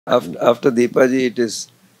After Deepa ji, it is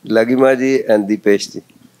Lagima ji and Deepesh ji.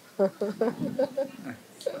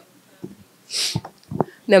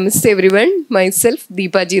 Namaste everyone. Myself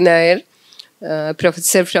Deepa Ji Nair,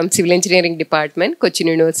 Professor from Civil Engineering Department, Cochin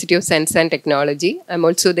University of Science and Technology. I'm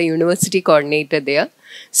also the University Coordinator there,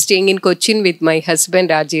 staying in Cochin with my husband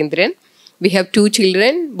Rajendran. We have 2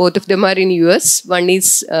 children, both of them are in US. One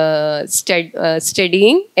is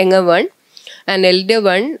studying, younger one, and elder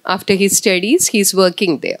one, after his studies, he's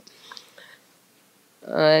working there.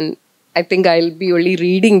 And I think I'll be only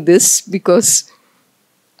reading this because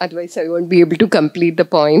otherwise I won't be able to complete the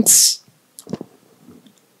points.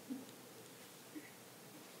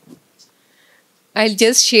 I'll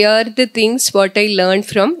just share the things what I learned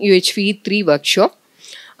from UHV-III workshop.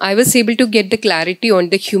 I was able to get the clarity on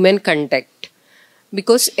the human conduct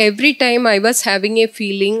because every time I was having a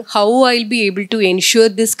feeling how I'll be able to ensure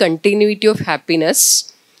this continuity of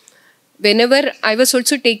happiness. Whenever I was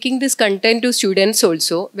also taking this content to students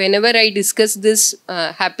also, whenever I discuss this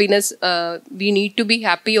happiness, we need to be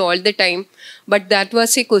happy all the time. But that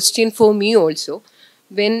was a question for me also.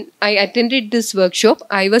 When I attended this workshop,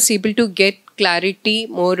 I was able to get clarity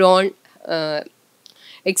more on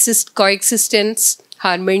coexistence,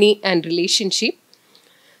 harmony and relationship.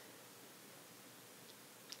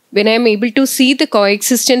 When I am able to see the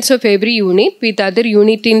coexistence of every unit with other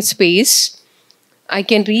unit in space, I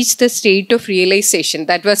can reach the state of realization.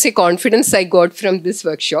 That was a confidence I got from this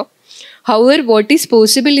workshop. However, what is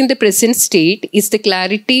possible in the present state is the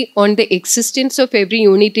clarity on the existence of every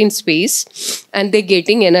unit in space and they're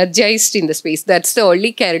getting energized in the space. That's the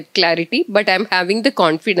only clarity, but I'm having the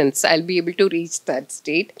confidence I'll be able to reach that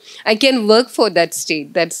state. I can work for that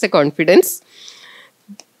state. That's the confidence.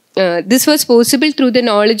 This was possible through the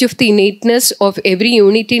knowledge of the innateness of every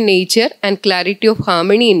unit in nature and clarity of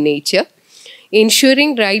harmony in nature.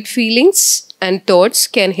 Ensuring right feelings and thoughts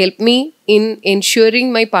can help me in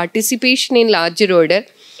ensuring my participation in larger order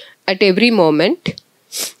at every moment.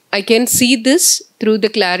 I can see this through the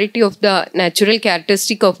clarity of the natural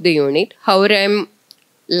characteristic of the unit. However, I am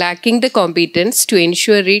lacking the competence to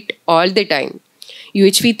ensure it all the time.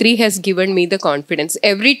 UHV-III has given me the confidence.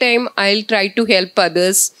 Every time I'll try to help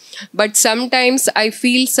others, but sometimes I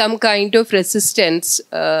feel some kind of resistance.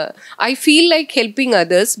 I feel like helping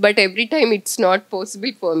others, but every time it's not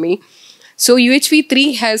possible for me. So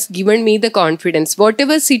UHV-III has given me the confidence.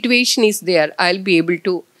 Whatever situation is there, I'll be able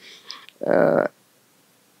to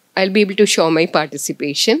show my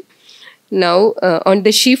participation. Now, on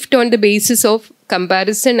the shift on the basis of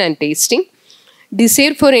comparison and tasting,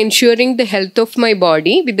 desire for ensuring the health of my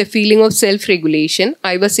body with the feeling of self-regulation,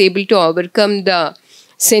 I was able to overcome the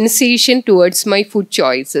sensation towards my food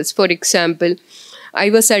choices. For example, I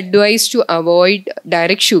was advised to avoid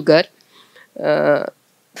direct sugar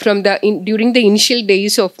during the initial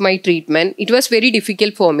days of my treatment. It was very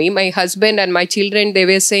difficult for me. My husband and my children, they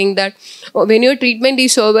were saying that when your treatment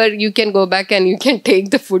is over, you can go back and you can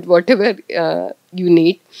take the food, whatever you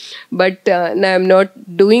need. But now I'm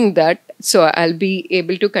not doing that. So I'll be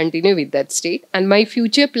able to continue with that state. And my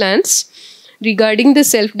future plans regarding the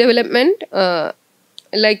self-development,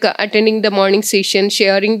 like attending the morning session,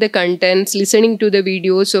 sharing the contents, listening to the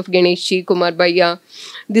videos of Ganeshji, Kumar Bhaiya.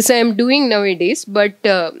 This I am doing nowadays. But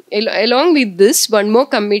along with this, one more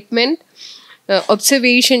commitment,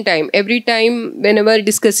 observation time. Every time, whenever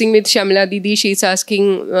discussing with Shamla Didi, she's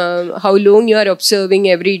asking how long you are observing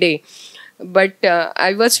every day. But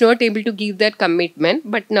I was not able to give that commitment.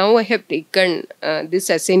 But now I have taken this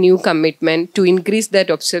as a new commitment to increase that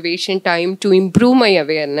observation time, to improve my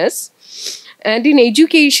awareness. And in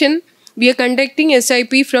education, we are conducting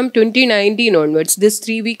SIP from 2019 onwards, this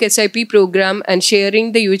 3-week SIP program, and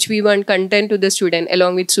sharing the UHV-I content to the student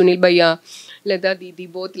along with Sunil Bhaiya, Leda Didi,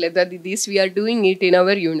 both Leda Didis, we are doing it in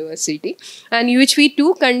our university. And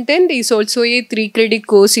UHV-II content is also a 3-credit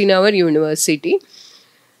course in our university.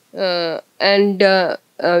 Sharing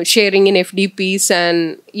in FDPs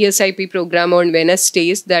and ESIP program on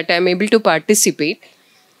Wednesdays that I am able to participate.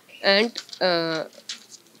 And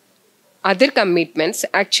other commitments,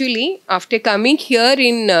 actually, after coming here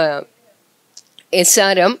in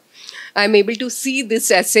SRM, I am able to see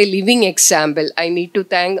this as a living example. I need to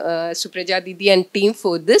thank Supraja Didi and team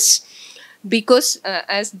for this. Because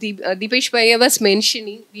as Deepesh Bhaiya was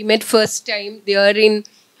mentioning, we met first time there in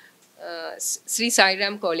Sri Sai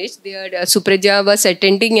Ram College. There, Supraja was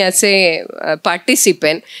attending as a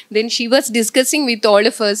participant. Then she was discussing with all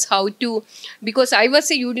of us how to, because I was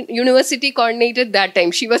a university coordinator that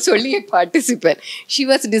time. She was only a participant. She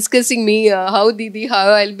was discussing me how Didi, how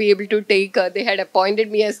I'll be able to take. They had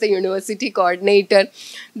appointed me as the university coordinator.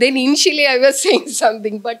 Then initially I was saying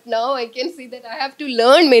something, but now I can see that I have to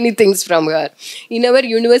learn many things from her. In our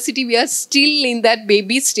university, we are still in that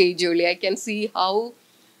baby stage only. I can see how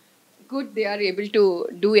good they are able to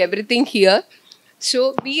do everything here.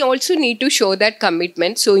 So we also need to show that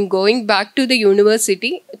commitment. So in going back to the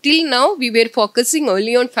university, till now we were focusing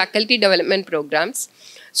only on faculty development programs.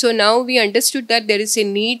 So now we understood that there is a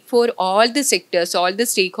need for all the sectors, all the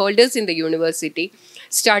stakeholders in the university,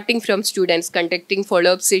 starting from students, conducting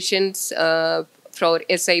follow-up sessions for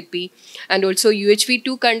SIP, and also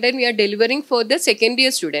UHV-II content we are delivering for the second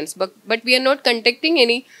year students. But we are not conducting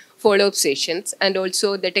any follow-up sessions, and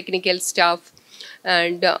also the technical staff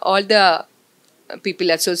and all the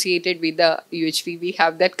people associated with the UHV, we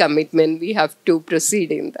have that commitment. We have to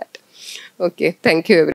proceed in that. Okay, thank you everyone.